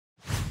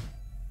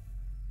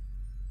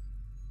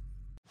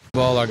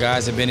Well, our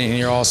guys have been in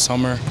here all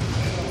summer,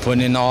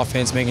 putting in the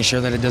offense, making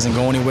sure that it doesn't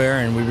go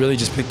anywhere, and we really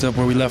just picked up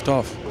where we left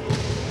off.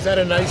 Is that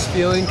a nice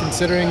feeling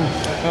considering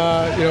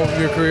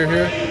your career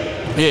here?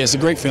 Yeah, it's a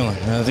great feeling.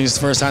 I think it's the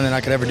first time that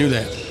I could ever do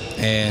that,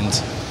 and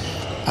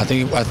I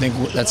think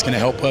that's going to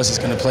help us. It's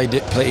going to play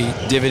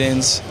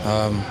dividends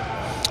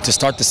to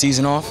start the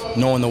season off,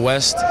 knowing the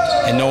West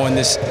and knowing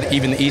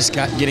even the East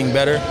getting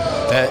better.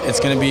 That it's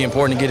going to be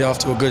important to get off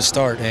to a good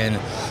start, and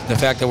the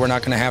fact that we're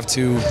not going to have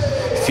to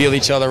feel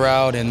each other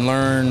out and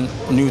learn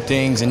new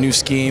things and new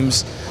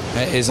schemes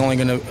is only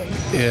going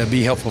to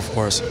be helpful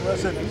for us.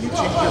 Wesley, have you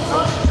changed your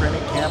approach to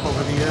training camp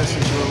over the years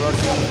since you were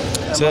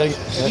rookie?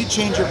 Have you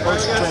changed your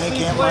approach to training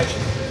camp much?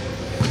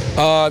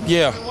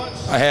 Yeah,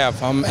 I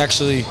have. I'm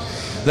actually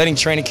letting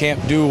training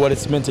camp do what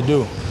it's meant to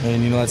do,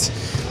 and let's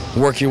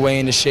work your way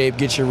into shape,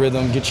 get your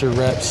rhythm, get your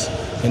reps,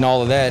 and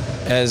all of that.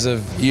 As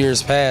of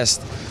years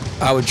past,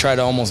 I would try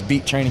to almost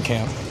beat training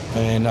camp,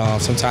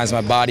 and sometimes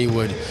my body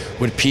would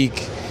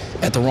peak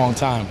at the wrong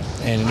time.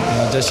 And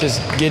that's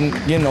just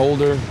getting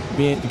older,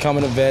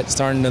 becoming a vet,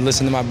 starting to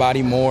listen to my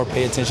body more,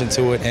 pay attention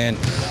to it, and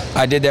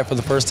I did that for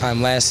the first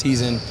time last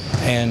season,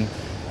 and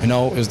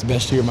it was the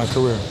best year of my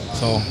career.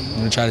 So I'm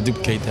gonna try to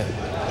duplicate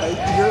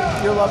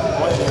that. You're loving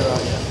playing here,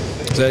 aren't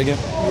you? Say that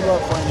again? You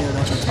love playing here,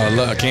 don't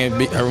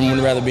you? I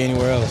would rather be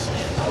anywhere else.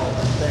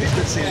 Thanks.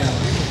 Good seeing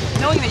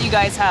you. Knowing that you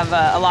guys have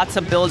a lot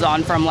to build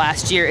on from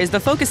last year, is the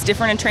focus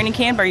different in training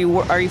camp? Are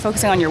you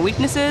focusing on your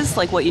weaknesses,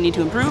 like what you need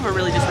to improve, or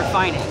really just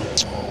refining?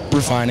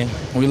 Refining.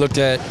 We looked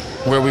at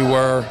where we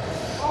were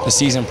the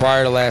season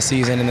prior to last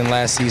season and then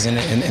last season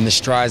and the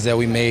strides that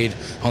we made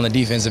on the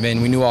defensive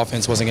end. We knew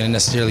offense wasn't going to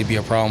necessarily be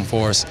a problem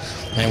for us,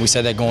 and we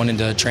said that going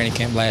into training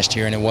camp last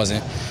year, and it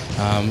wasn't.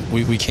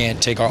 We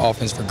can't take our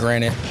offense for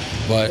granted,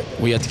 but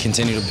we have to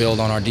continue to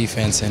build on our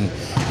defense, and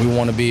we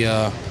want to be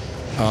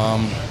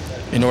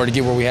in order to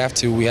get where we have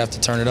to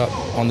turn it up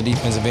on the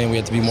defensive end. We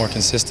have to be more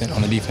consistent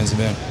on the defensive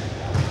end.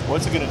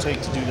 What's it going to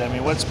take to do that? I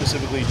mean, what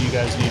specifically do you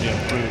guys need to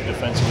improve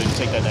defensively to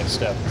take that next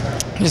step?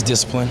 Just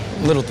discipline,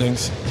 little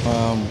things.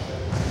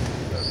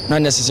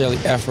 Not necessarily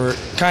effort,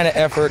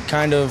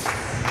 kind of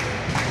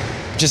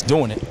just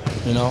doing it.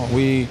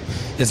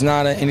 It's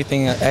not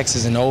anything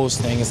X's and O's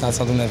thing. It's not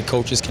something that the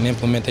coaches can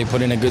implement. They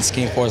put in a good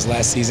scheme for us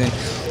last season,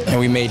 and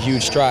we made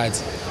huge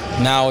strides.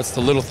 Now it's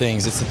the little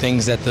things. It's the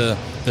things that the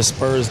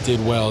Spurs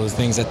did well, the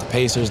things that the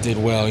Pacers did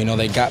well.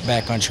 They got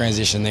back on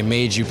transition. They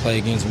made you play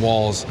against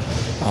walls.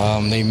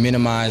 They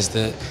minimized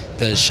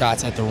the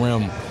shots at the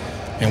rim.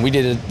 And we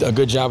did a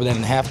good job of that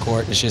in half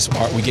court. It's just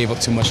we gave up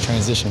too much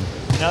transition.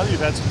 Now that you've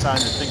had some time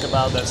to think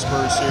about that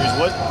Spurs series,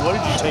 what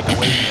did you take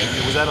away from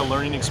it? Was that a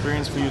learning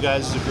experience for you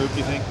guys as a group,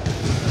 you think?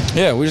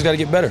 Yeah, we just got to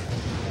get better.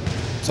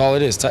 That's all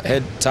it is,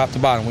 top to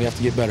bottom. We have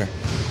to get better.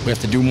 We have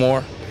to do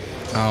more.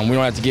 We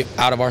don't have to get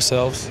out of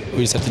ourselves. We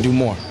just have to do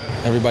more.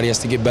 Everybody has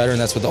to get better,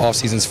 and that's what the off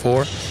season's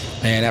for.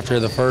 And after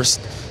the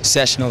first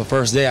session on the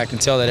first day, I can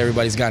tell that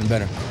everybody's gotten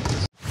better.